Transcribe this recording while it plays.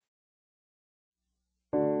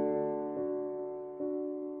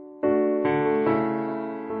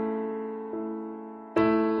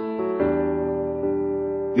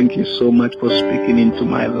Thank you so much for speaking into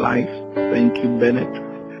my life. Thank you, Bennett.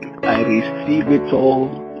 I receive it all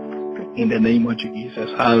in the name of Jesus.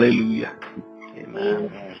 Hallelujah.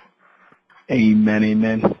 Amen. Amen.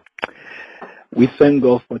 Amen. We thank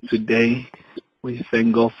God for today. We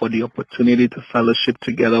thank God for the opportunity to fellowship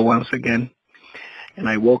together once again. And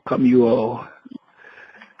I welcome you all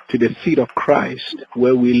to the feet of Christ,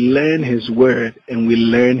 where we learn His word and we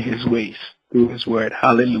learn His ways through His word.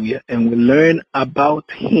 Hallelujah. And we learn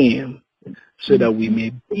about Him so that we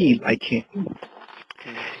may be like Him.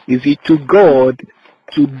 You see, to God,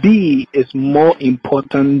 to be is more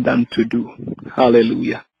important than to do.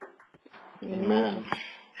 Hallelujah. Amen.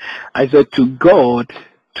 I said, to God,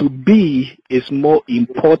 to be is more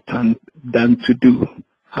important than to do.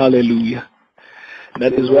 Hallelujah.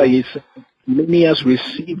 That is why He said, many has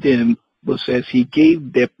received Him, but says He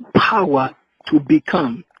gave the power to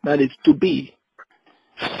become, that is to be,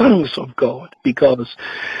 sons of God. Because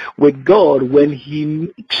with God, when He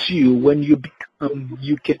makes you, when you become,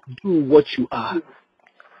 you can do what you are.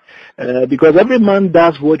 Because every man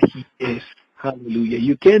does what he is. Hallelujah.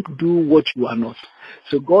 You can't do what you are not.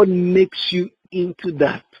 So God makes you into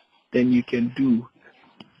that, then you can do.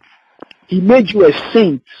 He made you a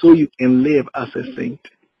saint so you can live as a saint.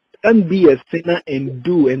 Don't be a sinner and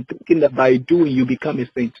do and thinking that by doing you become a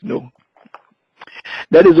saint. No.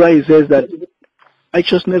 That is why He says that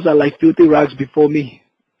righteousness are like filthy rags before me.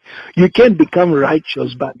 You can't become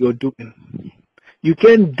righteous by your doing. You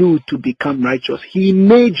can't do to become righteous. He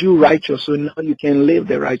made you righteous, so now you can live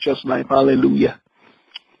the righteous life. Hallelujah.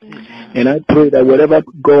 And I pray that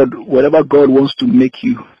whatever God wants to make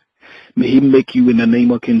you, may He make you in the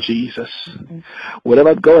name of King Jesus.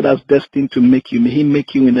 Whatever God has destined to make you, may He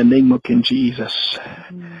make you in the name of King Jesus.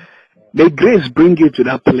 May grace bring you to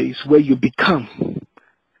that place where you become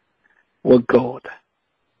what God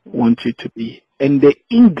wants you to be. And the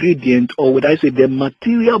ingredient, or would I say the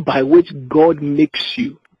material by which God makes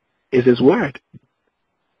you, is His word.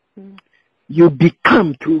 You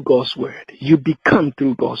become through God's word. You become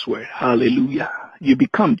through God's word. Hallelujah. You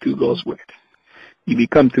become through God's word. You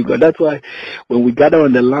become through God. That's why when we gather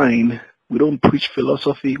on the line, we don't preach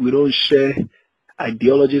philosophy. We don't share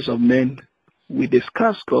ideologies of men. We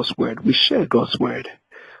discuss God's word. We share God's word.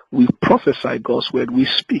 We prophesy God's word. We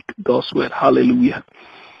speak God's word. Hallelujah.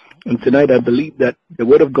 And tonight I believe that the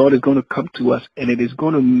word of God is going to come to us and it is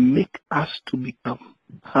going to make us to become.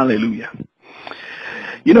 Hallelujah.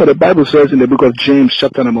 You know, the Bible says in the book of James,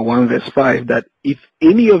 chapter number 1, verse 5, that if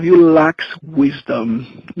any of you lacks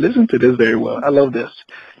wisdom, listen to this very well. I love this.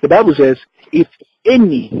 The Bible says, if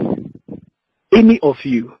any of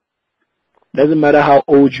you, doesn't matter how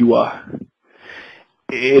old you are,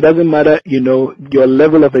 it doesn't matter, your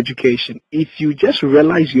level of education. If you just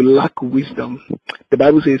realize you lack wisdom, the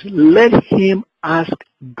Bible says, let him ask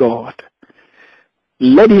God.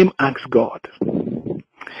 Let him ask God.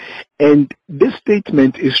 And this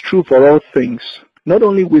statement is true for all things, not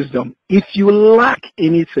only wisdom. If you lack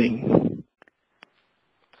anything,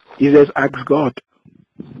 He says, ask God.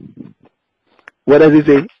 What does He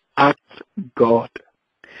say? Ask God.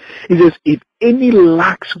 He says, if any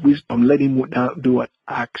lacks wisdom, let him do what?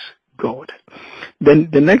 Ask God. Then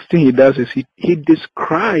the next thing He does is he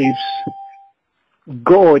describes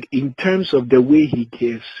God in terms of the way He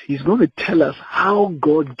gives. He's going to tell us how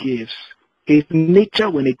God gives. His nature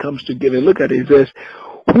when it comes to giving. Look at it. It says,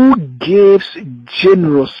 who gives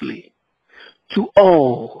generously to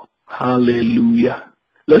all. Hallelujah.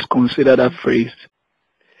 Let's consider that phrase.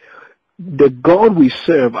 The God we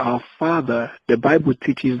serve, our Father, the Bible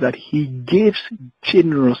teaches that He gives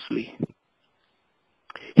generously.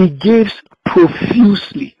 He gives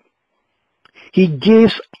profusely. He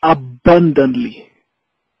gives abundantly.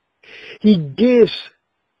 He gives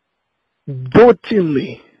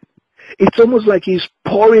dotingly. It's almost like He's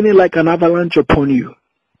pouring it like an avalanche upon you.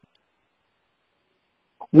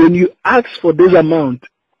 When you ask for this amount,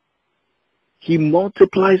 He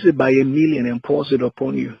multiplies it by 1,000,000 and pours it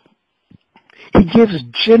upon you. He gives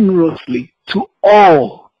generously to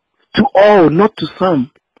all, not to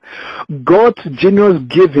some. God's generous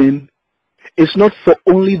giving is not for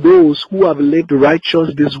only those who have lived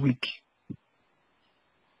righteous this week.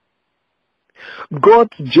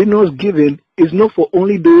 God's generous giving is not for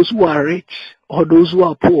only those who are rich, or those who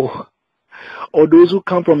are poor, or those who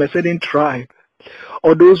come from a certain tribe,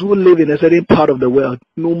 or those who live in a certain part of the world.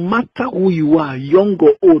 No matter who you are, young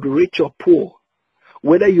or old, rich or poor,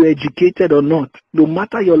 whether you're educated or not, no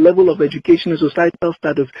matter your level of education and societal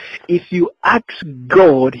status, if you ask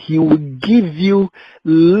God, He will give you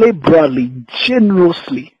liberally,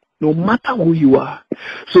 generously. no matter who you are.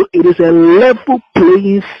 So it is a level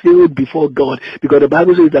playing field before God, because the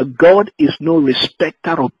Bible says that God is no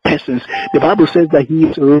respecter of persons. The Bible says that he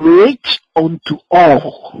is rich unto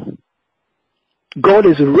all. God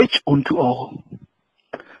is rich unto all.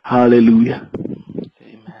 Hallelujah.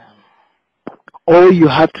 Amen. All you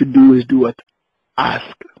have to do is do what?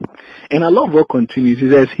 Ask. And I love what continues. He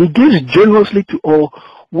says, he gives generously to all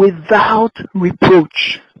without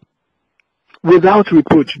reproach. Without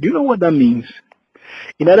reproach. Do you know what that means?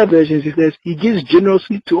 In other versions, he says, he gives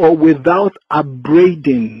generously to all without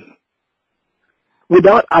upbraiding.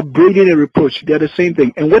 Without upbraiding and reproach. They are the same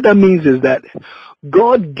thing. And what that means is that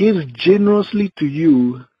God gives generously to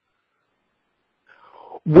you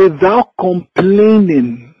without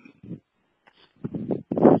complaining.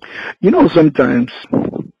 You know, sometimes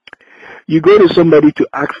you go to somebody to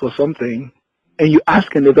ask for something, and you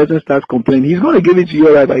ask and the person starts complaining. He's going to give it to you,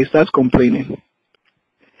 all right, but he starts complaining.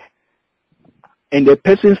 And the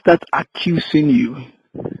person starts accusing you.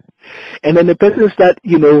 And then the person starts,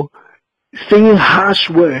 saying harsh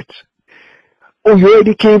words. Oh, you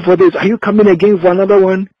already came for this. Are you coming again for another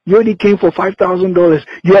one? You already came for $5,000.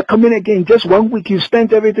 You are coming again. Just 1 week you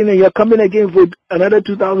spent everything and you're coming again for another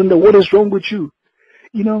 $2,000. What is wrong with you?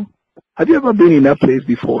 Have you ever been in that place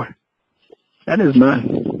before? That is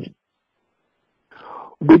man.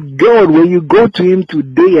 With God, when you go to him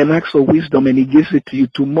today and ask for wisdom and he gives it to you,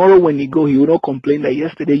 tomorrow when you go, he will not complain that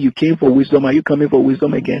yesterday you came for wisdom. Are you coming for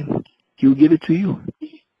wisdom again? He will give it to you.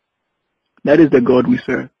 That is the God we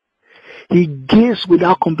serve. He gives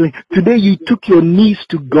without complaint. Today you took your knees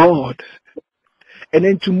to God. And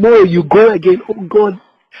then tomorrow you go again. Oh God,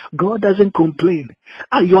 God doesn't complain.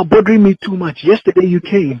 You are bothering me too much. Yesterday you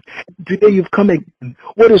came. Today you've come again.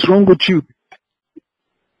 What is wrong with you?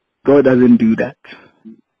 God doesn't do that.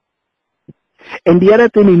 And the other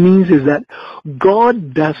thing it means is that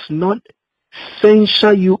God does not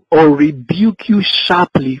censure you or rebuke you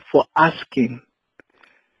sharply for asking.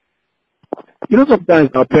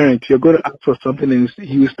 Sometimes our parents, you're going to ask for something and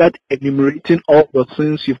he will start enumerating all the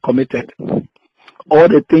sins you've committed, all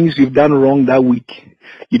the things you've done wrong that week.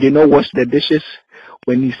 You did not wash the dishes.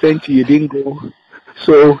 When he sent you, you didn't go.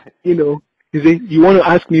 So, he says, you want to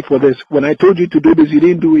ask me for this. When I told you to do this, you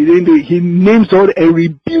didn't do it. He names all and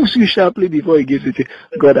rebukes you sharply before he gives it to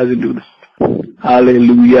you. God doesn't do that.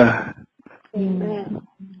 Hallelujah. Amen.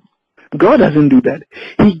 God doesn't do that.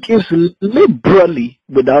 He gives liberally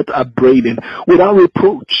without upbraiding, without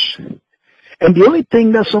reproach. And the only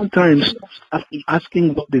thing that sometimes stops us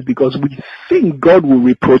asking God is because we think God will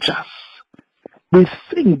reproach us. We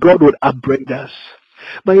think God would upbraid us.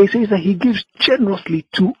 But he says that he gives generously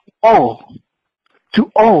to all,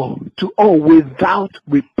 without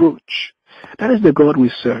reproach. That is the God we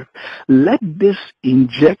serve. Let this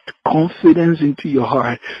inject confidence into your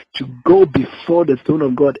heart to go before the throne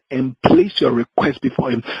of God and place your request before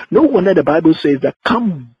him. No wonder the Bible says that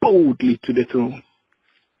come boldly to the throne.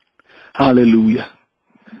 Hallelujah.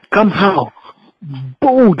 Come how?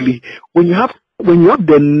 Boldly. When you have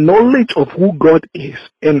the knowledge of who God is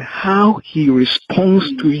and how he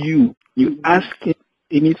responds to you, you ask him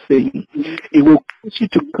anything, it will cause you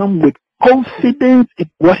to come with confidence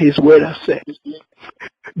in what his word has said.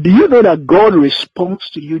 Do you know that God responds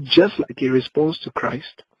to you just like he responds to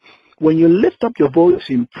Christ? When you lift up your voice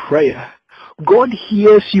in prayer, God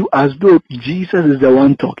hears you as though Jesus is the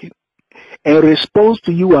one talking and responds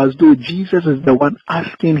to you as though Jesus is the one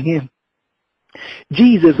asking him.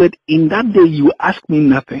 Jesus said, in that day you ask me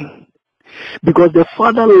nothing, because the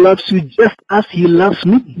Father loves you just as he loves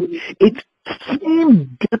me. It's the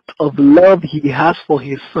same depth of love he has for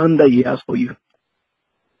his son that he has for you.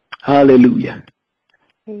 Hallelujah.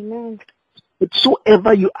 Amen.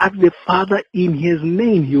 Whatsoever you ask the Father in his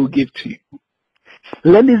name, he will give to you.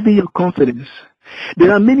 Let this be your confidence.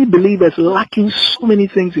 There are many believers lacking so many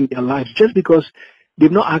things in their life just because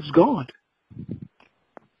they've not asked God.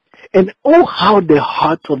 And oh, how the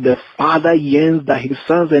heart of the Father yearns that his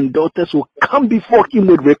sons and daughters will come before him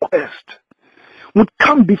with request.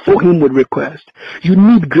 You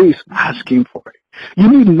need grace, ask him for it. You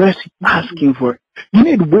need mercy, ask him for it. You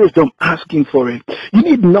need wisdom, ask him for it. You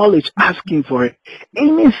need knowledge, ask him for it.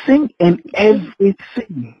 Anything and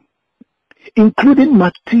everything, including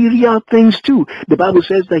material things too. The Bible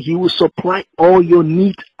says that he will supply all your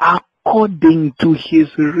needs according to his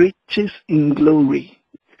riches in glory.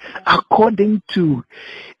 According to,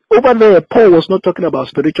 over there, Paul was not talking about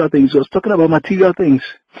spiritual things, he was talking about material things.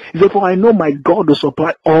 He said, for I know my God will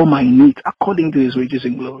supply all my needs according to his riches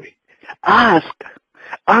in glory. Ask.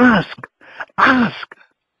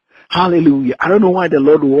 Hallelujah. I don't know why the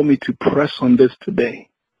Lord will want me to press on this today.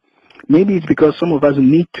 Maybe it's because some of us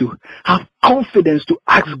need to have confidence to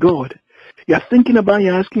ask God. You're thinking about,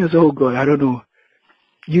 you're asking yourself, oh God, I don't know.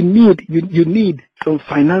 You need some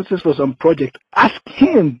finances for some project. Ask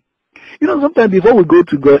Him. You know, sometimes before we go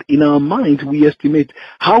to God, in our minds, we estimate,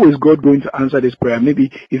 how is God going to answer this prayer?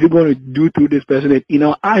 Maybe if you're going to do through this person, in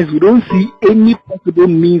our eyes, we don't see any possible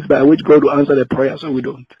means by which God will answer the prayer, so we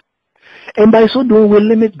don't. And by so doing, we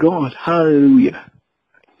limit God. Hallelujah.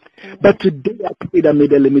 But today, I pray that may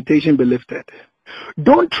the limitation be lifted.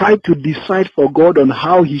 Don't try to decide for God on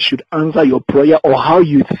how He should answer your prayer or how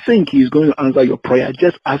you think He's going to answer your prayer.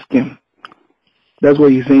 Just ask Him. That's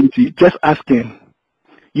what He's saying to you. Just ask Him.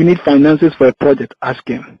 You need finances for a project, ask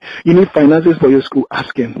Him. You need finances for your school,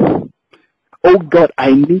 ask Him. Oh God,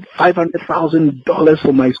 I need $500,000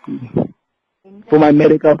 for my school, for my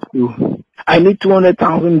medical school. I need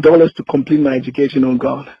 $200,000 to complete my education, oh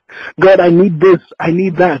God. God, I need this, I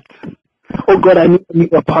need that. Oh God, I need a new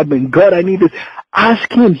apartment. God, I need this.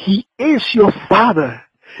 Ask Him. He is your Father.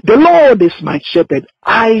 The Lord is my shepherd.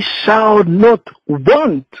 I shall not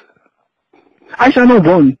want. I shall not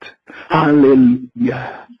want.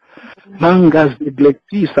 Hallelujah. Mangas de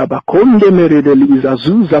Glexisa Bakonde Meredeliza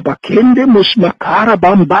Zuza Bakende Mushmakara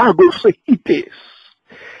Bambago Sehites.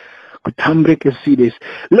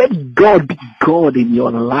 Let God be God in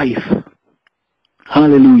your life.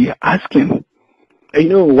 Hallelujah. Ask Him. And you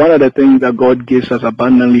know, one of the things that God gives us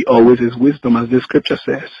abundantly always is wisdom, as the scripture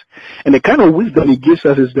says. And the kind of wisdom He gives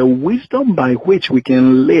us is the wisdom by which we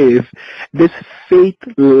can live this faith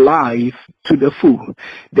life to the full.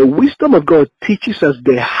 The wisdom of God teaches us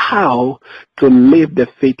the how to live the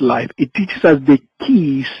faith life. It teaches us the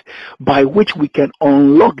keys by which we can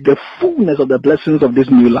unlock the fullness of the blessings of this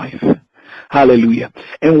new life. Hallelujah.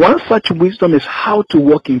 And one such wisdom is how to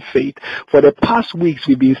walk in faith. For the past weeks,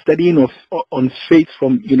 we've been studying on faith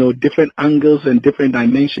from, different angles and different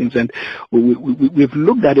dimensions. And we've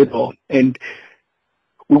looked at it all. And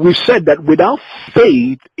we've said that without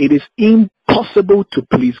faith, it is impossible to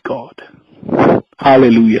please God.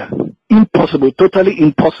 Hallelujah. Impossible, totally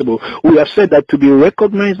impossible. We have said that to be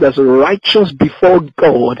recognized as righteous before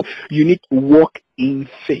God, you need to walk in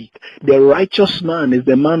faith. The righteous man is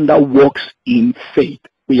the man that walks in faith.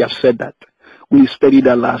 We have said that. We studied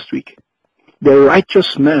that last week. The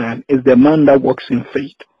righteous man is the man that walks in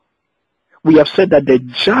faith. We have said that the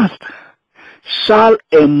just shall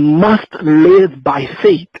and must live by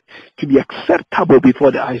faith to be acceptable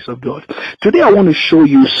before the eyes of God. Today I want to show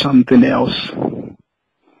you something else,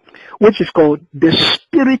 which is called the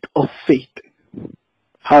spirit of faith.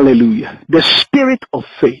 Hallelujah. The spirit of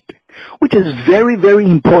faith, which is very, very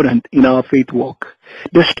important in our faith walk.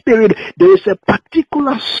 The spirit, there is a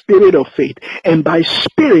particular spirit of faith. And by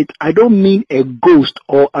spirit, I don't mean a ghost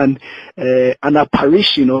or an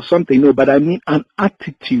apparition or something, no, but I mean an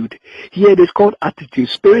attitude. Here it is called attitude.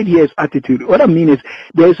 Spirit here is attitude. What I mean is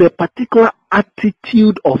there is a particular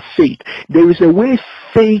attitude of faith. There is a way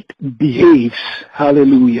faith behaves.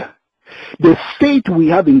 Hallelujah. The faith we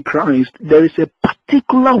have in Christ, there is a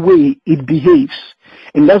particular way it behaves.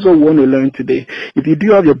 And that's what we want to learn today. If you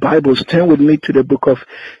do have your Bibles, turn with me to the book of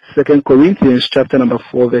 2 Corinthians chapter number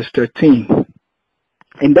 4, verse 13.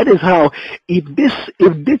 And that is how, if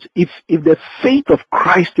the faith of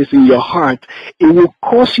Christ is in your heart, it will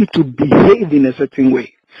cause you to behave in a certain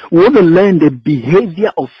way. We want to learn the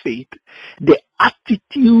behavior of faith, the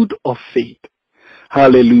attitude of faith.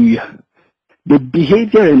 Hallelujah. The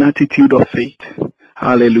behavior and attitude of faith.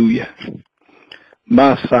 Hallelujah.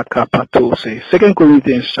 Masakapatose. 2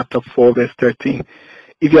 Corinthians chapter 4, verse 13.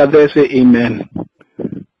 If you are there, say amen.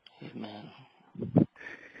 Amen.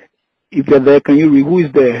 If you're there, can you read? Who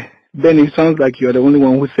is there? Then it sounds like you're the only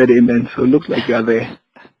one who said amen, so it looks like you are there.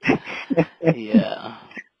 Yeah.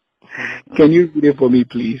 Can you read it for me,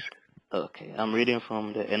 please? Okay, I'm reading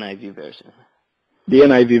from the NIV version. The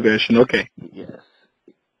NIV version, okay. Yes.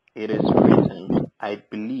 It is written, I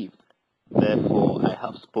believed, therefore I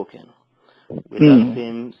have spoken. With that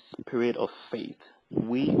same spirit of faith,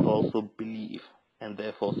 we also believe and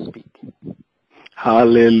therefore speak.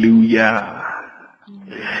 Hallelujah.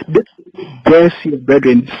 This verse here,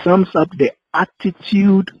 brethren, sums up the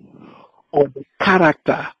attitude or the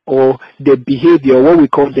character or the behavior, what we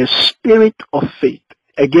call the spirit of faith.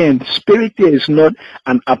 Again, spirit here is not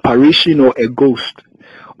an apparition or a ghost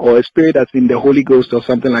or a spirit that's in the Holy Ghost or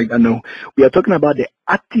something like that. No, we are talking about the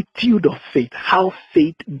attitude of faith, how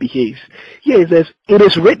faith behaves. Here it says, it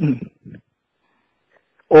is written,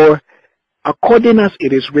 or according as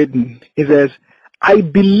it is written, it says, I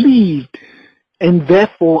believed and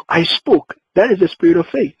therefore I spoke. That is the spirit of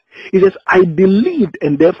faith. He says, I believed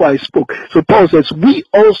and therefore I spoke. So Paul says, we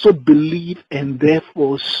also believe and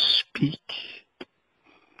therefore speak.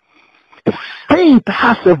 Faith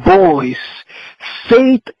has a voice.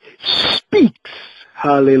 Faith speaks.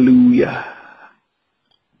 Hallelujah.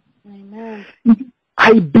 Amen.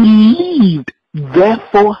 I believed,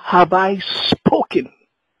 therefore have I spoken.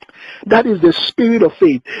 That is the spirit of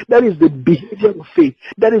faith. That is the behavior of faith.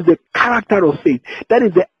 That is the character of faith. That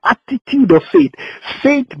is the attitude of faith.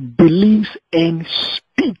 Faith believes and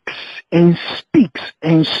speaks and speaks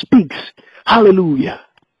and speaks. Hallelujah.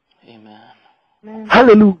 Amen.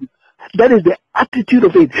 Hallelujah. That is the attitude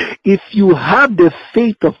of faith. If you have the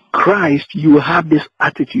faith of Christ, you have this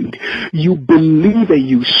attitude. You believe and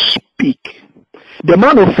you speak. The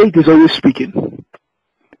man of faith is always speaking.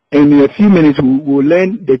 And in a few minutes, we'll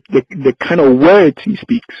learn the kind of words he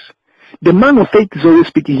speaks. The man of faith is always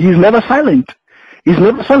speaking. He's never silent. He's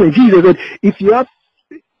never silent. Jesus said, if you have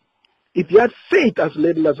faith as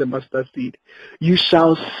little as a mustard seed, you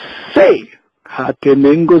shall say, if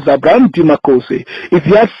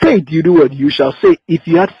you have faith, you do what? You shall say. If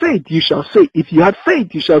you have faith, you shall say. If you have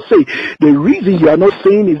faith, you shall say. The reason you are not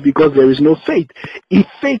saying is because there is no faith. If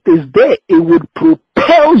faith is there, it would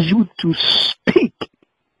propel you to speak.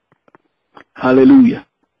 Hallelujah.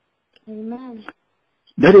 Amen.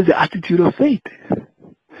 That is the attitude of faith.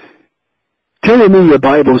 Turn in your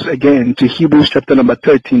Bibles again to Hebrews chapter number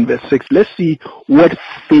 13, verse 6. Let's see what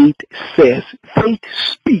faith says. Faith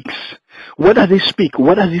speaks. What does it speak?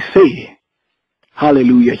 What does it say?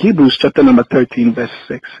 Hallelujah. Hebrews chapter number 13, verse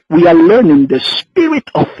 6. We are learning the spirit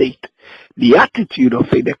of faith, the attitude of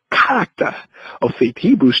faith, the character of faith.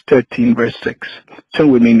 Hebrews 13, verse 6.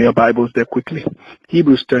 Turn with me in your Bibles there quickly.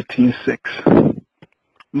 Hebrews 13, 6.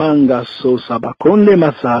 Manga so sabakonde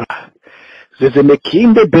masara. This is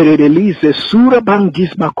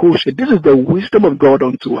the wisdom of God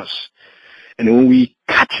unto us. And when we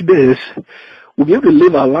catch this, we'll be able to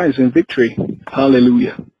live our lives in victory.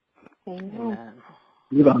 Hallelujah. Amen.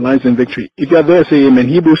 Live our lives in victory. If you are there, say amen.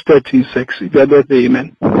 Hebrews 13:6. If you are there, say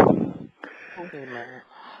amen. Amen.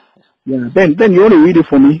 Yeah. Then you want to read it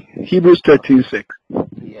for me? Hebrews 13:6.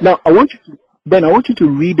 Yeah. Now I want you to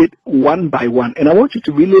read it one by one, and I want you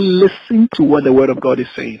to really listen to what the Word of God is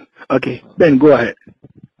saying. Okay. Then go ahead.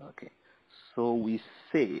 Okay. So we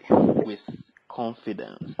say with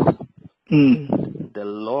confidence, the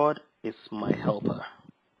Lord is my helper.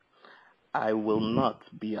 I will not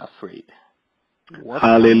be afraid. What can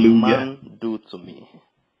Hallelujah. man do to me?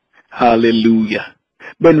 Hallelujah.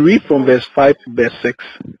 Then read from verse 5 to verse 6.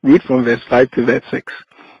 Read from verse 5 to verse 6.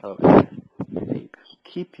 Okay.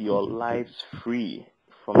 Keep your lives free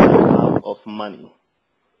from the love of money,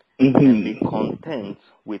 and be content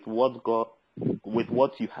with what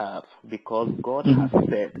you have, because God has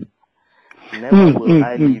said, never will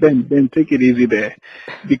I leave you. Then take it easy there.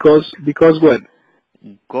 Because what?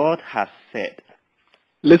 God has said.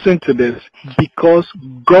 Listen to this. Because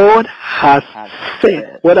God has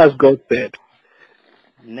said. What has God said?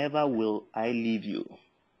 Never will I leave you.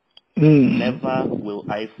 Never will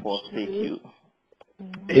I forsake you.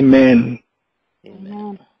 Amen.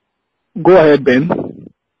 Amen. Go ahead, Ben.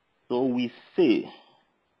 So we say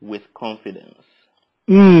with confidence.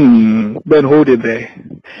 Ben, hold it there.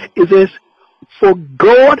 It says, for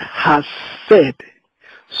God has said,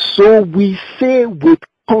 so we say with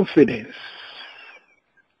confidence.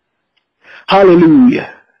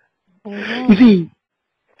 Hallelujah. You see,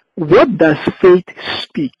 what does faith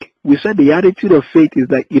speak? We said the attitude of faith is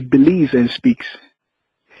that it believes and speaks.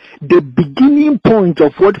 The beginning point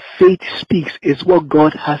of what faith speaks is what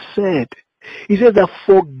God has said. He says that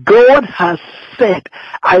for God has said,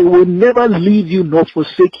 I will never leave you nor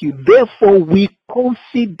forsake you. Therefore we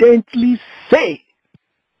confidently say.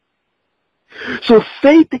 So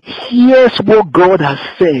faith hears what God has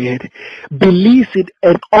said, believes it,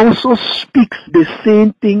 and also speaks the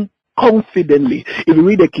same thing confidently. If you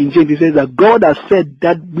read the King James, it says that God has said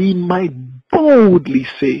that we might boldly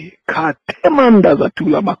say,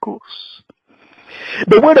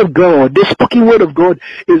 the word of God, the spoken word of God,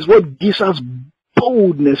 is what gives us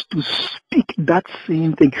boldness to speak that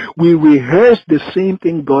same thing. We rehearse the same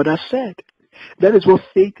thing God has said. That is what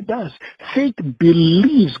faith does. Faith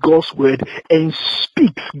believes God's word and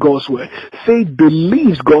speaks God's word. Faith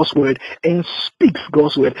believes God's word and speaks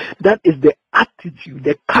God's word. That is the attitude,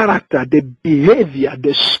 the character, the behavior,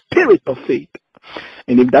 the spirit of faith.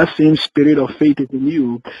 And if that same spirit of faith is in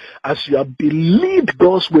you, as you have believed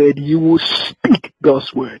God's word, you will speak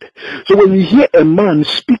God's word. So when you hear a man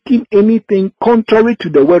speaking anything contrary to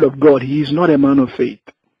the word of God, he is not a man of faith.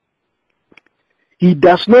 he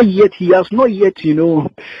has not yet, he has not yet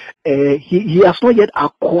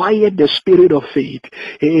acquired the spirit of faith.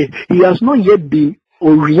 He has not yet been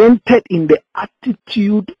oriented in the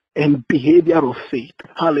attitude and behavior of faith.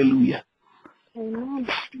 Hallelujah. Amen.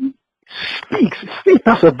 Speaks. Faith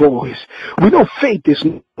has a voice. We know faith is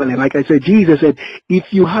not, and like I said, Jesus said,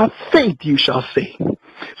 if you have faith, you shall say.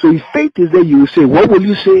 So if faith is there, you will say. What will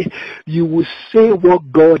you say? You will say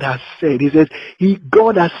what God has said. He says,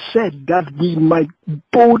 God has said that we might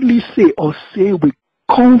boldly say, or say with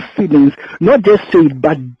confidence, not just say it,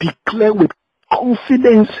 but declare with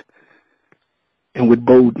confidence and with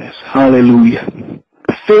boldness. Hallelujah.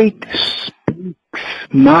 Faith speaks.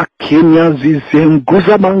 And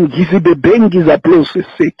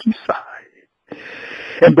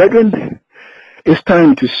brethren, it's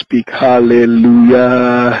time to speak.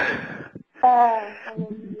 Hallelujah.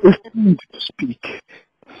 It's time to speak.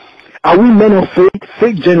 Are we men of faith?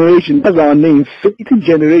 Faith generation, that's our name. Faith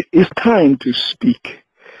generation. It's time to speak.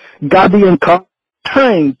 Gabby and Carl,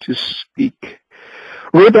 time to speak.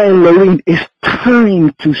 Rhoda and Lorraine, it's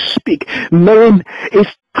time to speak. Marin,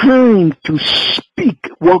 it's time to speak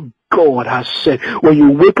what God has said. When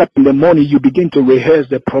you wake up in the morning, you begin to rehearse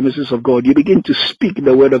the promises of God. You begin to speak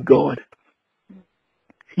the word of God.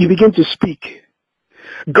 You begin to speak.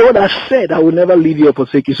 God has said, I will never leave you or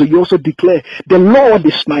forsake you. So you also declare, the Lord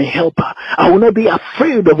is my helper. I will not be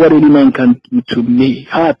afraid of what any man can do to me.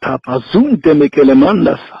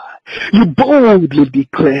 You boldly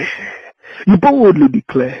declare. You boldly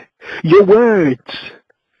declare. Your words,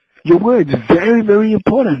 very, very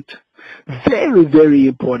important. Very, very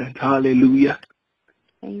important. Hallelujah.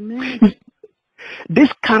 Amen. This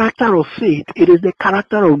character of faith, it is the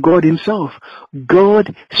character of God himself.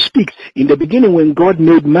 God speaks. In the beginning, when God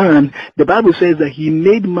made man, the Bible says that he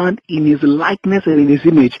made man in his likeness and in his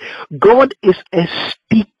image. God is a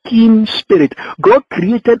speaking spirit. God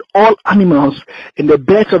created all animals and the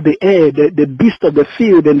birds of the air, the beasts of the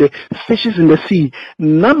field, and the fishes in the sea.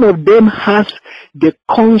 None of them has the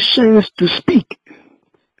conscience to speak.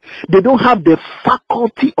 They don't have the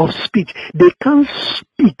faculty of speech. They can't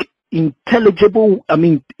speak intelligible,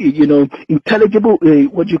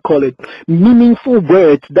 meaningful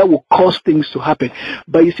words that will cause things to happen.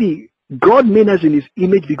 But you see, God made us in his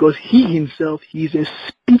image because he himself, he is a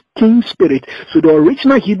speaking spirit. So the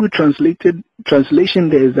original Hebrew translation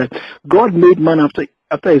there is that God made man after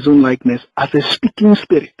his own likeness as a speaking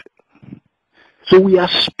spirit. So we are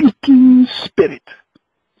speaking spirit.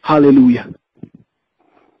 Hallelujah.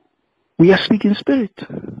 We are speaking spirit.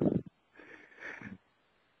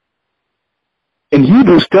 And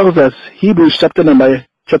Hebrews tells us, Hebrews chapter number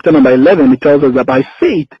 11, it tells us that by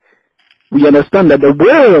faith, we understand that the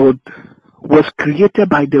world was created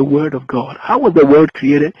by the word of God. How was the world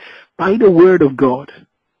created? By the word of God.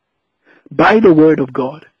 By the word of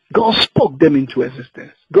God. God spoke them into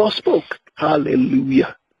existence. God spoke.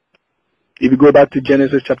 Hallelujah. If you go back to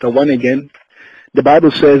Genesis chapter 1 again, the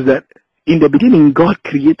Bible says that in the beginning, God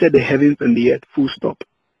created the heavens and the earth, full stop.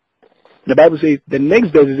 The Bible says, the next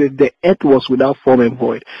verse says, the earth was without form and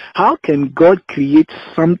void. How can God create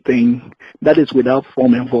something that is without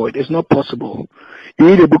form and void? It's not possible. You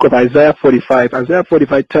read the book of Isaiah 45. Isaiah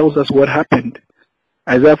 45 tells us what happened.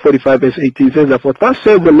 Isaiah 45 verse 18 says that, for thus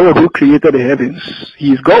says the Lord who created the heavens.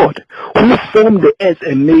 He is God, who formed the earth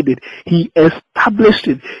and made it. He established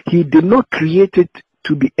it. He did not create it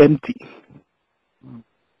to be empty.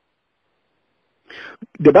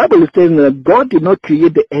 The Bible is saying that God did not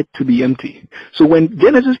create the earth to be empty. So when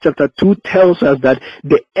Genesis chapter 2 tells us that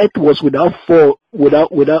the earth was without form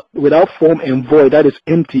and void, that is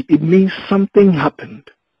empty, it means something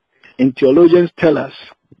happened. And theologians tell us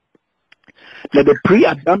that the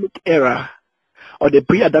pre-Adamic era, or the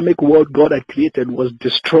pre-Adamic world God had created, was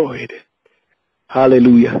destroyed.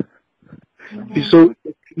 Hallelujah. Mm-hmm. So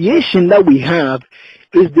the creation that we have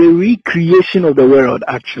is the recreation of the world,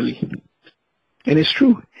 actually. And it's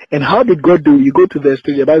true. And how did God do? You go to verse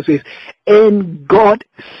 3, the Bible says, and God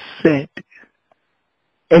said.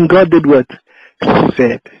 And God did what?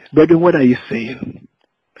 Said. But what are you saying?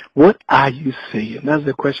 What are you saying? That's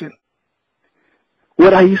the question.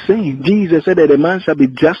 What are you saying? Jesus said that a man shall be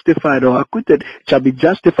justified or acquitted, shall be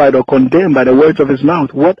justified or condemned by the words of his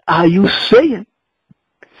mouth. What are you saying?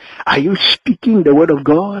 Are you speaking the word of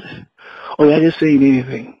God? Or are you saying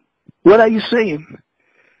anything? What are you saying?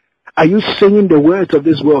 Are you saying the words of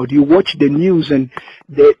this world? You watch the news and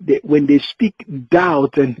when they speak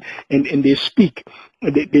doubt and they speak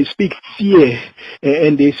fear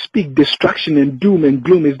and they speak destruction and doom and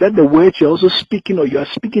gloom. Is that the words you're also speaking, or you are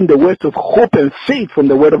speaking the words of hope and faith from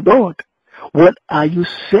the word of God? What are you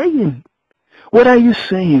saying? What are you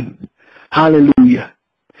saying? Hallelujah.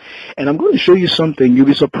 And I'm going to show you something. You'll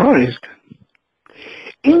be surprised.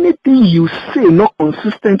 Anything you say not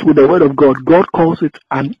consistent with the word of God, God calls it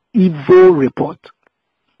an evil report.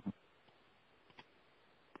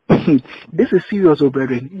 This is serious,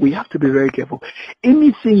 brethren. We have to be very careful.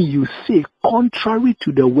 Anything you say contrary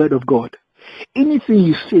to the word of God, anything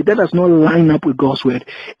you say that does not line up with God's word,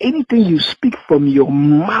 anything you speak from your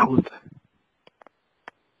mouth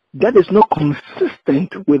that is not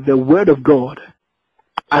consistent with the word of God,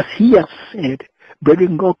 as he has said,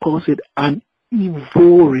 brethren, God calls it an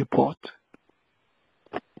evil report.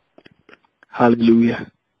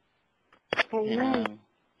 Hallelujah. Amen.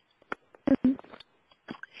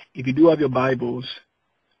 If you do have your Bibles,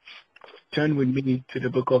 turn with me to the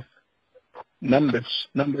book of Numbers.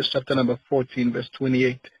 Numbers chapter number 14, verse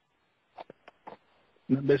 28.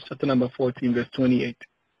 Numbers chapter number 14, verse 28.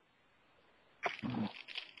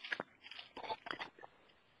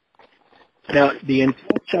 Now, the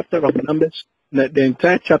entire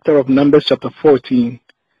chapter of Numbers chapter 14,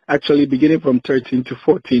 actually beginning from 13 to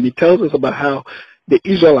 14, it tells us about how the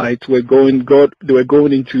Israelites were going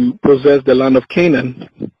in to possess the land of Canaan.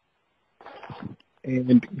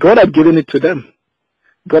 And God had given it to them.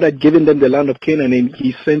 God had given them the land of Canaan, and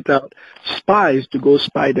he sent out spies to go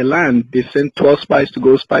spy the land. They sent 12 spies to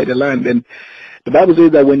go spy the land. And the Bible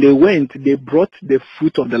says that when they went, they brought the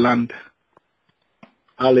fruit of the land.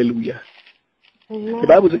 Hallelujah. Amen. The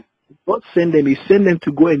Bible says God sent them. He sent them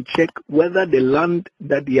to go and check whether the land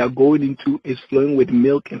that they are going into is flowing with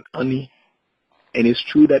milk and honey. And it's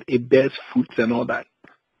true that it bears fruits and all that.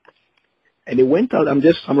 And they went out, I'm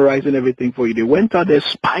just summarizing everything for you. They went out, they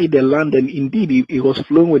spied the land, and indeed it was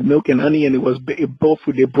flowing with milk and honey, and it bore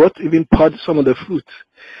fruit. They brought even part some of the fruits.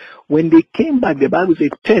 When they came back, the Bible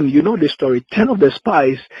said 10, you know the story, 10 of the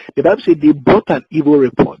spies, the Bible said they brought an evil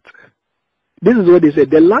report. This is what they said.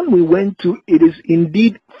 The land we went to, it is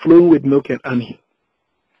indeed flowing with milk and honey.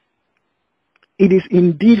 It is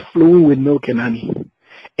indeed flowing with milk and honey.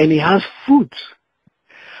 And it has fruits.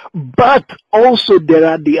 But also there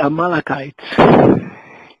are the Amalekites.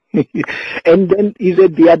 And then he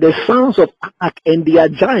said they are the sons of Anak, and they are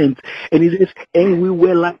giants. And he says, and we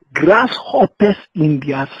were like grasshoppers in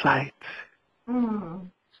their sight.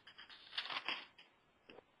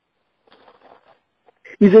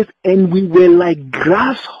 He says, and we were like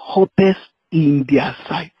grasshoppers in their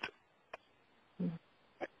sight.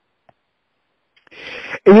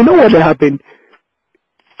 And you know what happened?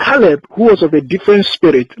 Caleb, who was of a different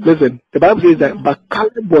spirit, listen, the Bible says that, but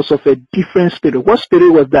Caleb was of a different spirit. What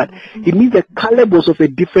spirit was that? It means that Caleb was of a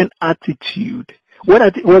different attitude.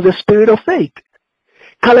 It was a spirit of faith.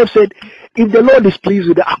 Caleb said, if the Lord is pleased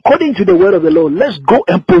with it, according to the word of the Lord, let's go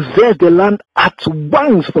and possess the land at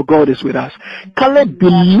once, for God is with us. Caleb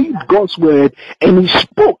believed God's word, and he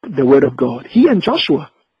spoke the word of God. He and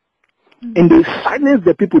Joshua. And they silenced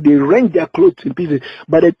the people. They rent their clothes in pieces.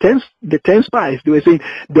 But the 10 spies, they were saying,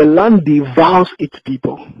 the land devours its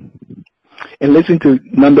people. And listen to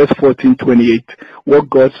Numbers 14:28, what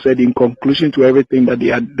God said in conclusion to everything that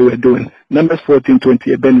they were doing. Numbers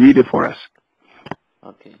 14:28. Ben, read it for us.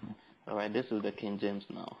 Okay. All right. This is the King James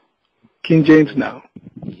now. King James now.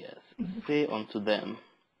 Yes. Say unto them,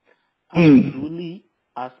 as truly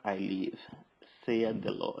as I live, saith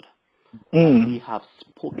the Lord, as ye have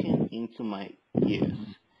spoken into my ears,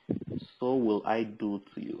 so will I do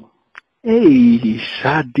to you. Hey,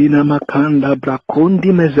 Shadina Makanda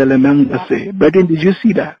Brakondi Mezelemangase. Brethren, did you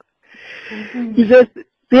see that? He says,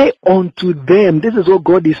 say unto them, this is what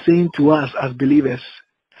God is saying to us as believers.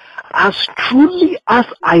 As truly as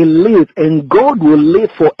I live, and God will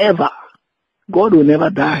live forever. God will never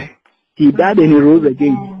die. He died and he rose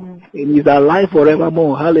again. And he's alive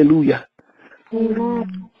forevermore. Hallelujah.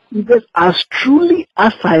 Amen. He says, as truly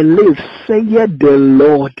as I live, saith the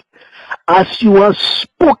Lord, as you are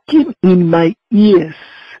spoken in my ears,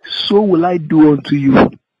 so will I do unto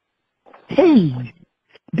you. Hey,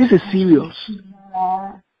 this is serious.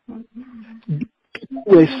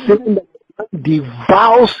 We're saying that God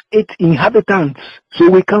devours its inhabitants, so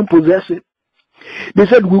we can't possess it. They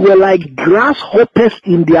said we were like grasshoppers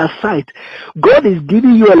in their sight. God is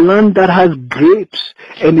giving you a land that has grapes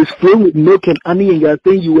and is flowing with milk and honey, and you are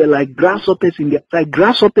saying you were like grasshoppers in their sight.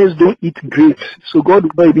 Grasshoppers don't eat grapes, so God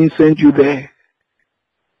will not even send you there.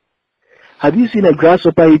 Have you seen a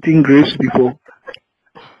grasshopper eating grapes before?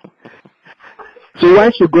 So why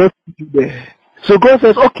should God send you there? So God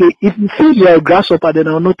says, okay, if you feel you are a grasshopper, then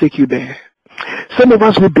I will not take you there. Some of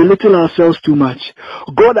us will belittle ourselves too much.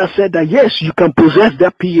 God has said that yes, you can possess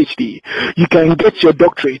that PhD. You can get your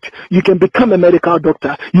doctorate. You can become a medical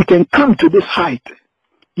doctor. You can come to this height.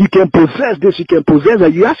 You can possess this, you can possess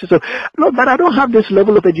that. You ask yourself, Lord, but I don't have this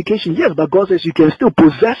level of education. Yes, but God says you can still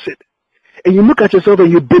possess it. And you look at yourself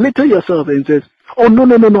and you belittle yourself and says, oh,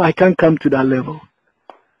 no, I can't come to that level.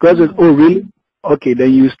 God says, oh, really? Okay,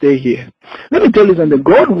 then you stay here. Let me tell you something.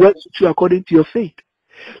 God works with you according to your faith.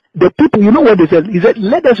 The people, you know what they said? He said,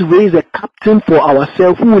 let us raise a captain for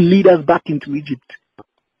ourselves who will lead us back into Egypt.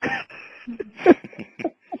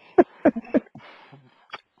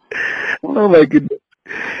 Oh my goodness.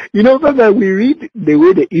 You know, sometimes we read the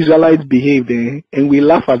way the Israelites behaved and we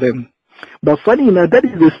laugh at them. But funny enough, that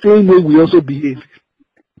is the same way we also behave.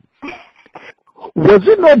 Was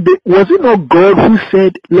it not God who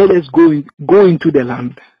said, let us go into the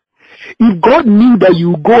land? If God knew that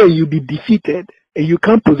you go and you be defeated and you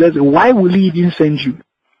can't possess it, why will he even send you?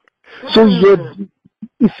 So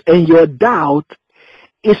your doubt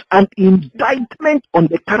is an indictment on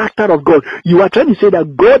the character of God. You are trying to say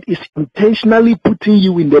that God is intentionally putting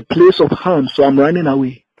you in the place of harm, so I'm running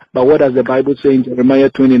away. But what does the Bible say in Jeremiah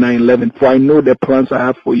 29:11? For I know the plans I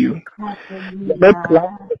have for you.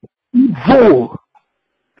 Evil.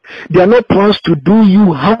 They are not plans to do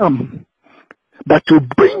you harm, but to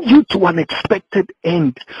bring you to an expected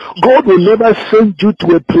end. God will never send you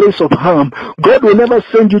to a place of harm. God will never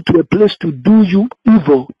send you to a place to do you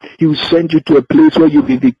evil. He will send you to a place where you'll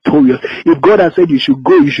be victorious. If God has said you should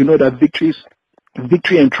go, you should know that victory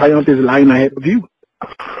and triumph is lying ahead of you.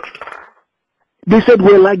 They said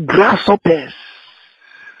we're like grasshoppers.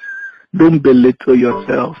 Don't belittle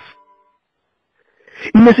yourself.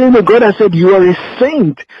 You may say, no, God has said you are a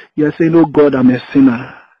saint. You are saying, oh God, I'm a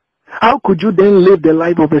sinner. How could you then live the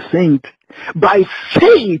life of a saint? By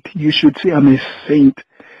faith, you should say, I'm a saint.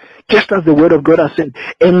 Just as the word of God has said,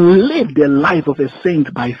 and live the life of a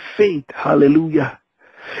saint by faith. Hallelujah.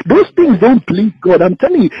 Those things don't please God. I'm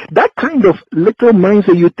telling you, that kind of little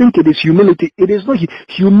mindset, you think it is humility. It is not.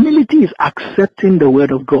 Humility is accepting the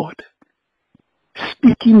word of God,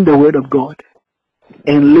 speaking the word of God,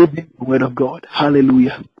 and living the word of God.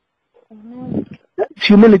 Hallelujah. That's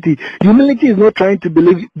humility. Humility is not trying to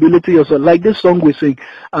belittle yourself. Like this song we sing,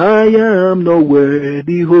 I am not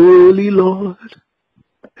worthy, Holy Lord,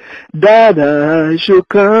 that I should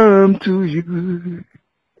come to you.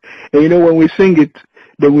 And you know, when we sing it,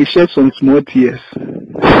 then we shed some small tears.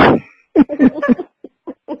 That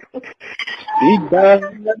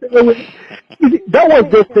was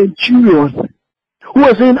the centurion who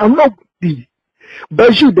was saying, I'm not worthy.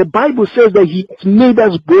 But the Bible says that he has made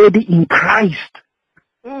us worthy in Christ.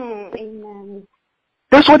 Amen.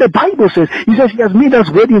 That's what the Bible says. He says he has made us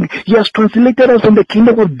worthy. He has translated us from the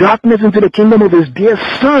kingdom of darkness into the kingdom of his dear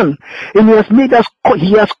Son. And he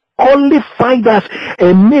has qualified us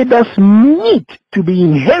and made us meet to be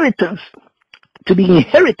inheritors in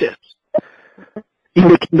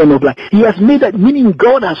the kingdom of life. He has made that, meaning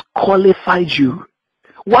God has qualified you.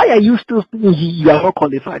 Why are you still saying you are not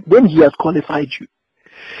qualified when he has qualified you?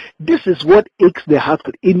 This is what aches the heart.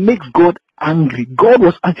 It makes God angry. God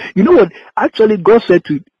was angry. You know what? Actually, God said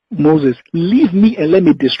to Moses, leave me and let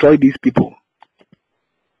me destroy these people.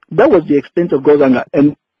 That was the extent of God's anger.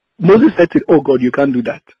 And Moses said to, oh God, you can't do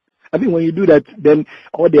that. I mean, when you do that, then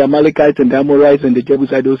all the Amalekites and the Amorites and the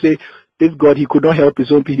Jebusites will say, this God, he could not help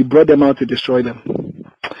his own people. He brought them out to destroy them.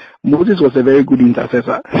 Moses was a very good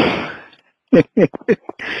intercessor.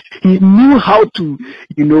 He knew how to,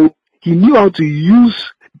 he knew how to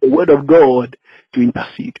use the word of God to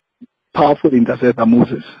intercede. Powerful intercessor,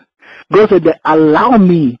 Moses. God said that allow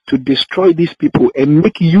me to destroy these people and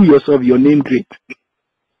make you yourself your name great.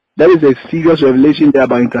 That is a serious revelation there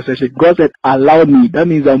about intercession. God said, allow me. That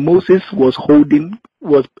means that Moses was the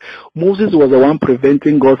one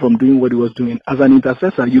preventing God from doing what he was doing. As an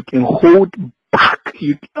intercessor, you can hold back.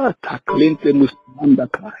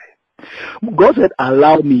 God said,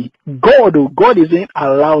 allow me. God is saying,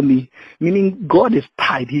 allow me. Meaning God is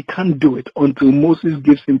tied. He can't do it until Moses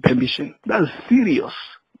gives him permission. That's serious.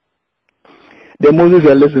 Then Moses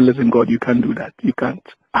said, listen, God, you can't do that. You can't.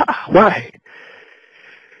 Why?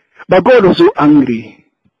 But God was so angry.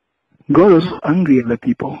 God was so angry at the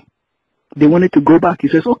people. They wanted to go back. He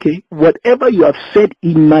says, okay, whatever you have said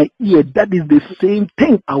in my ear, that is the same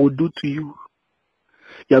thing I will do to you.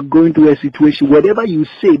 You are going through a situation. Whatever you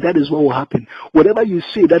say, that is what will happen. Whatever you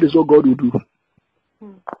say, that is what God will do.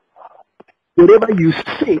 Whatever you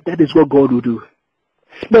say, that is what God will do.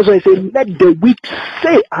 That's why I say, let the weak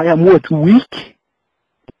say, I am what? Weak?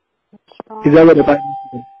 Is that what the Bible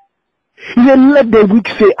says? He said, let the weak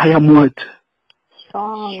say, I am what?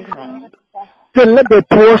 Strong. Then let the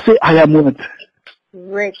poor say, I am what?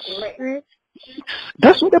 Rich.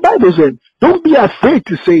 That's what the Bible says. Don't be afraid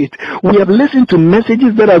to say it. We have listened to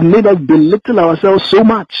messages that have made us belittle ourselves so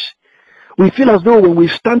much. We feel as though when we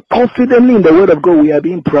stand confidently in the word of God, we are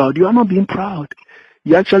being proud. You are not being proud.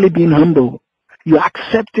 You're actually being humble. You're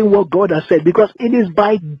accepting what God has said because it is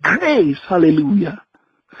by grace. Hallelujah.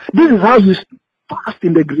 This is how you fast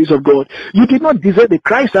in the grace of God. You did not deserve it.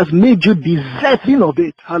 Christ has made you deserving of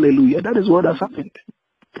it. Hallelujah. That is what has happened.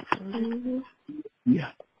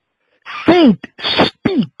 Yeah. Faith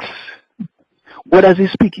speaks. What does he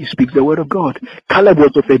speak? He speaks the word of God. Caleb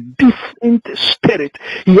was of a different spirit.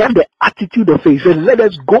 He had the attitude of faith. He said, let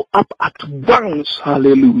us go up at once.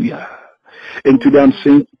 Hallelujah. And today I'm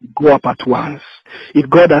saying, go up at once. If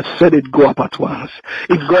God has said it, go up at once.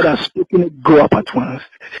 If God has spoken it, go up at once.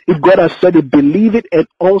 If God has said it, believe it and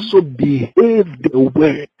also behave the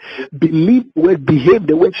word. Believe the word, behave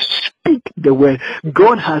the word, speak the word.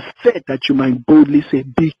 God has said that you might boldly say,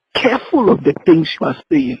 be careful of the things you are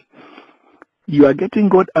saying. You are getting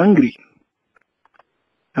God angry.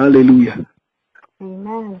 Hallelujah.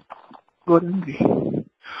 Amen. God angry.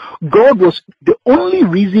 God was the only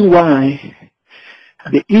reason why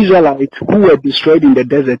the Israelites who were destroyed in the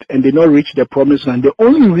desert and did not reach the promised land, the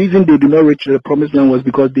only reason they did not reach the promised land was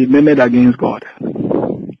because they murmured against God.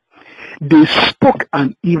 They spoke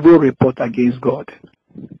an evil report against God.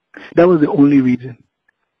 That was the only reason.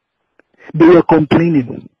 They were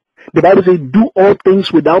complaining. The Bible says, do all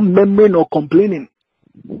things without murmuring or complaining.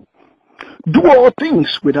 Do all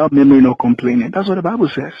things without murmuring or complaining. That's what the Bible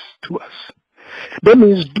says to us. That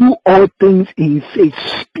means do all things in faith,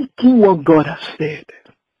 speaking what God has said.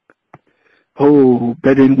 Oh,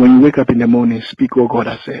 but then when you wake up in the morning, speak what God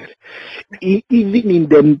has said. Even in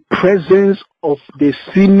the presence of the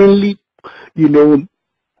seemingly,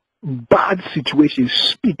 bad situations,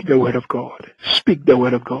 speak the word of God. Speak the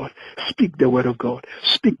word of God. Speak the word of God.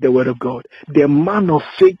 Speak the word of God. The man of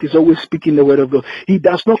faith is always speaking the word of God. He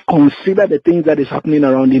does not consider the things that is happening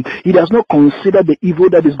around him. He does not consider the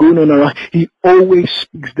evil that is going on around. He always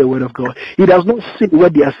speaks the word of God. He does not say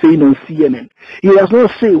what they are saying on CNN. He does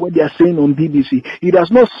not say what they are saying on BBC. He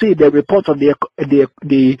does not say the reports of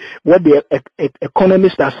what the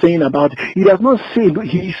economists are saying about. He does not say.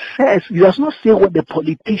 He does not say what the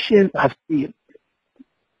politicians are saying.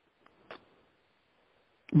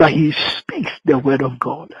 But he speaks the word of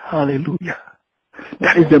God. Hallelujah.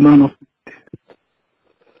 That is the man of faith.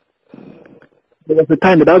 There was a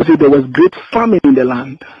time the Bible said there was great famine in the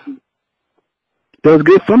land. There was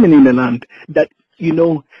great famine in the land that,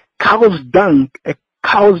 a cow's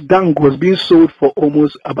dung was being sold for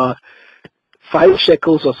almost about 5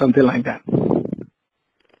 shekels or something like that.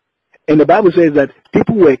 And the Bible says that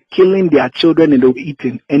people were killing their children and they were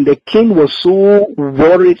eating. And the king was so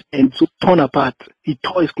worried and so torn apart, he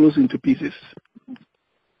tore his clothes into pieces.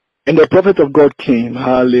 And the prophet of God came.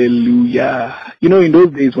 Hallelujah. In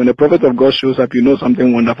those days, when the prophet of God shows up,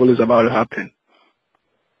 something wonderful is about to happen.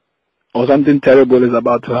 Or something terrible is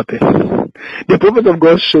about to happen. The prophet of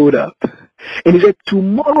God showed up. And he said,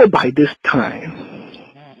 tomorrow by this time,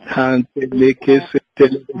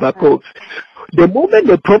 the moment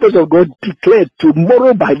the prophet of God declared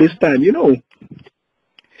tomorrow by this time,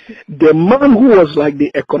 the man who was like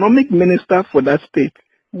the economic minister for that state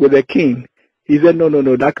with the king, he said, no,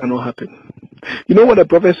 that cannot happen. You know what the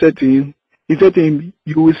prophet said to him? He said to him,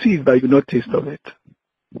 you will see it, but you will not taste of it.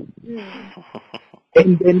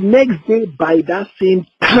 And the next day, by that same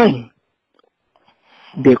time,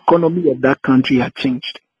 the economy of that country had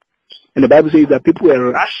changed. And the Bible says that people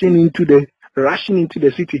were rushing into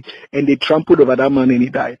the city, and they trampled over that man and he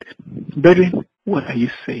died. Brethren, what are you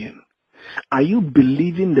saying? Are you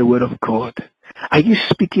believing the word of God? Are you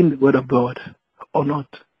speaking the word of God or not?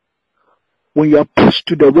 When you are pushed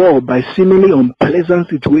to the wall by seemingly unpleasant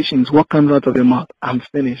situations, what comes out of your mouth? I'm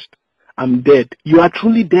finished. I'm dead. You are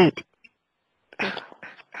truly dead.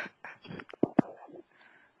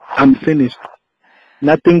 I'm finished.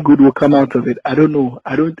 Nothing good will come out of it. I don't know.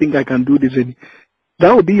 I don't think I can do this anymore.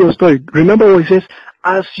 That will be your story. Remember what he says,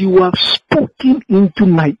 as you have spoken into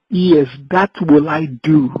my ears, that will I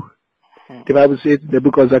do. The Bible says in the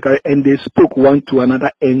book of Zechariah, and they spoke one to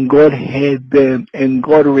another, and God heard them, and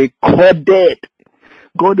God recorded.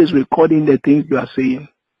 God is recording the things you are saying.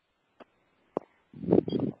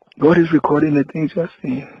 God is recording the things you are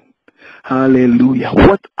saying. Hallelujah.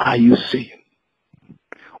 What are you saying?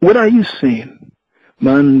 What are you saying?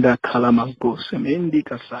 Manda kalamango semendi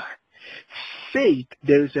kasai. Faith,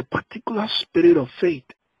 there is a particular spirit of faith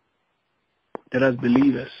that has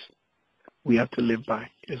believers. we have to live by.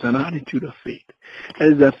 It's an attitude of faith.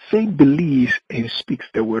 As that faith believes and speaks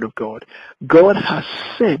the word of God. God has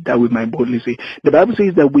said that we might boldly say. The Bible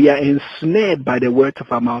says that we are ensnared by the words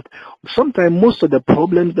of our mouth. Sometimes most of the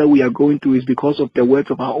problems that we are going through is because of the words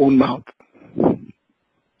of our own mouth.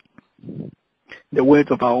 The words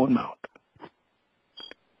of our own mouth.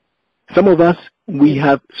 Some of us, we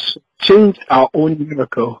have changed our own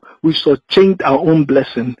miracle. We changed our own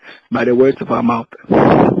blessing by the words of our mouth.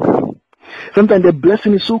 Sometimes the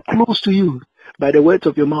blessing is so close to you. By the words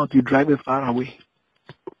of your mouth, you drive it far away.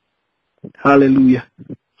 Hallelujah.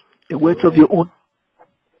 The words of your own.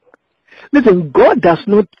 Listen, God does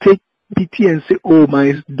not take pity and say, oh,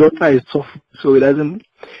 my daughter is soft. So it doesn't.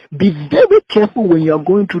 Be very careful when you are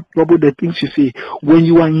going through trouble, the things you say. When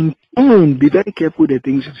you are in pain, be very careful the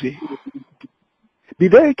things you say. Be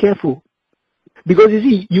very careful. Because you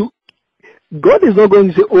see, God is not going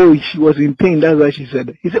to say, oh, she was in pain, that's why she said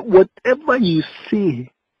it. He said, whatever you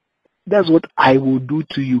say, that's what I will do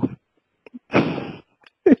to you.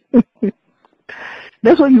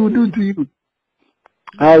 That's what you will do to you.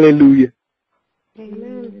 Hallelujah.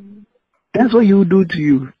 Amen. That's what you will do to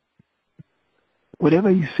you.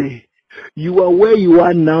 Whatever you say. You are where you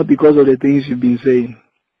are now because of the things you've been saying.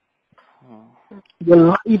 Your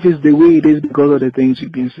life is the way it is because of the things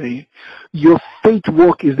you've been saying. Your faith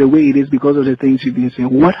walk is the way it is because of the things you've been saying.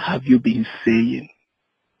 What have you been saying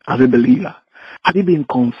as a believer? Have you been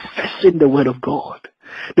confessing the word of God?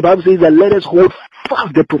 The Bible says that let us hold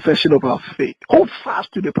fast the profession of our faith. Hold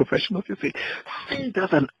fast to the profession of your faith. Faith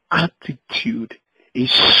has an attitude. It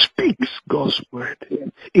speaks God's word.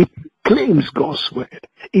 It claims God's word.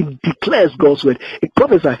 It declares God's word. It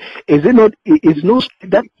prophesies. Is it not? It's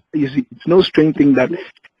no strange thing that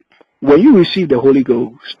when you receive the Holy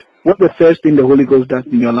Ghost, what the first thing the Holy Ghost does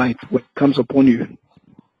in your life when it comes upon you?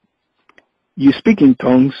 You speak in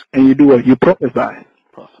tongues and you do what? You prophesy.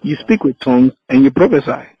 You speak with tongues and you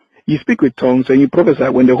prophesy. You speak with tongues and you prophesy.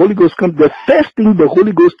 When the Holy Ghost comes, the first thing the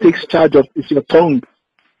Holy Ghost takes charge of is your tongue.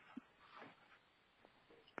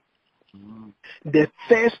 The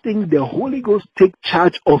first thing the Holy Ghost takes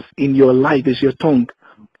charge of in your life is your tongue.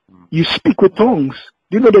 You speak with tongues.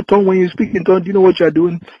 Do you know the tongue when you speak in tongues? Do you know what you are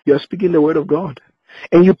doing? You are speaking the word of God.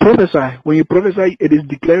 And you prophesy. When you prophesy, it is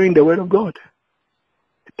declaring the word of God.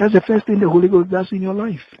 That's the first thing the Holy Ghost does in your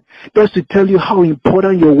life. That's to tell you how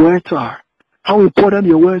important your words are. How important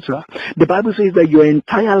your words are. The Bible says that your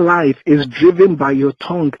entire life is driven by your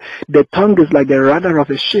tongue. The tongue is like the rudder of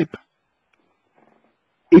a ship.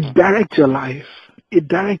 It directs your life. It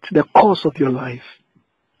directs the course of your life.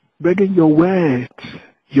 Brethren, your word.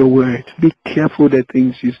 Be careful the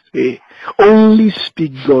things you say. Only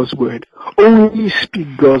speak God's word. Only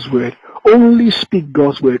speak God's word. Only speak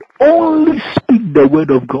God's word. Only speak the word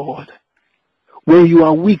of God. When you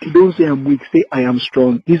are weak, don't say I'm weak. Say I am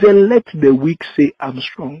strong. He said, let the weak say I'm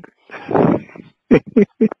strong.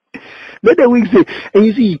 Let the weak say. And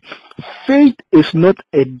you see, faith is not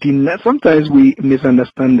a denial. Sometimes we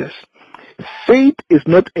misunderstand this. Faith is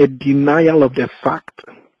not a denial of the fact.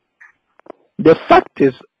 The fact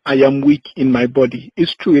is, I am weak in my body.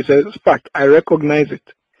 It's true. It's a fact. I recognize it.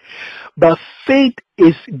 But faith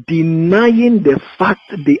is denying the fact,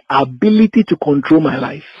 the ability to control my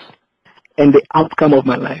life and the outcome of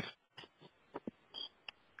my life.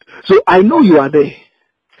 So I know you are there,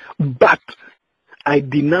 but I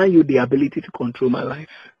deny you the ability to control my life.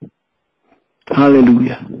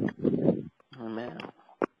 Hallelujah. Amen.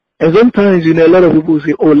 And sometimes, a lot of people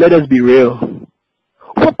say, oh, let us be real.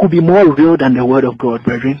 What could be more real than the word of God,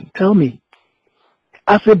 brethren? Tell me.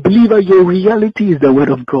 As a believer, your reality is the word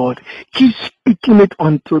of God. Keep speaking it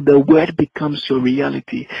until the word becomes your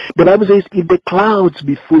reality. The Bible says, if the clouds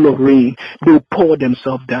be full of rain, they'll pour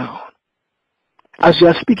themselves down. As you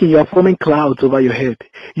are speaking, you are forming clouds over your head.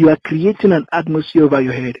 You are creating an atmosphere over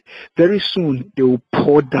your head. Very soon, they will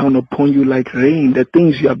pour down upon you like rain. The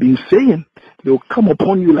things you have been saying, they will come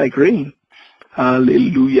upon you like rain.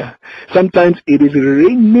 Hallelujah. Sometimes it is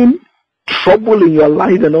raining trouble in your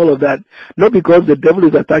life and all of that. Not because the devil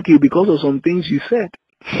is attacking you, because of some things you said.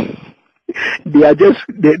 They are just,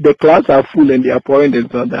 the clouds are full and they are pouring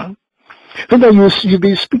themselves down. Sometimes you've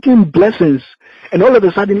been speaking blessings, and all of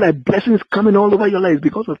a sudden, like blessings coming all over your life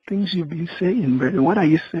because of things you've been saying, brother. What are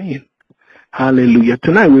you saying? Hallelujah.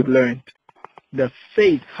 Tonight we've learned that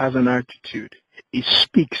faith has an attitude. It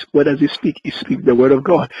speaks. What does it speak? It speaks the word of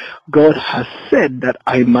God. God has said that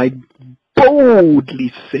I might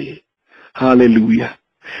boldly say. Hallelujah.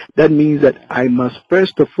 That means that I must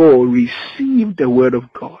first of all receive the word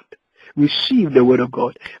of God. Receive the word of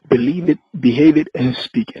God. Believe it, behave it, and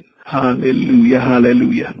speak it. Hallelujah.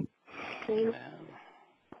 Hallelujah. Amen.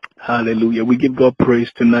 Hallelujah. We give God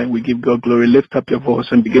praise tonight. We give God glory. Lift up your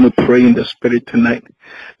voice and begin to pray in the Spirit tonight.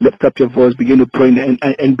 Lift up your voice, begin to pray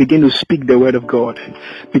and begin to speak the word of God.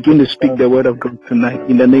 Begin to speak the word of God tonight.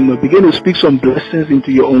 In the name of, begin to speak some blessings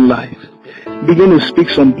into your own life. Begin to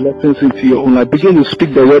speak some blessings into your own life. Begin to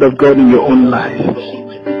speak the word of God in your own life.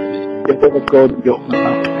 The word of God in your own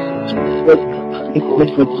life.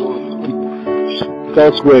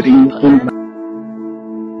 God's word in your own life.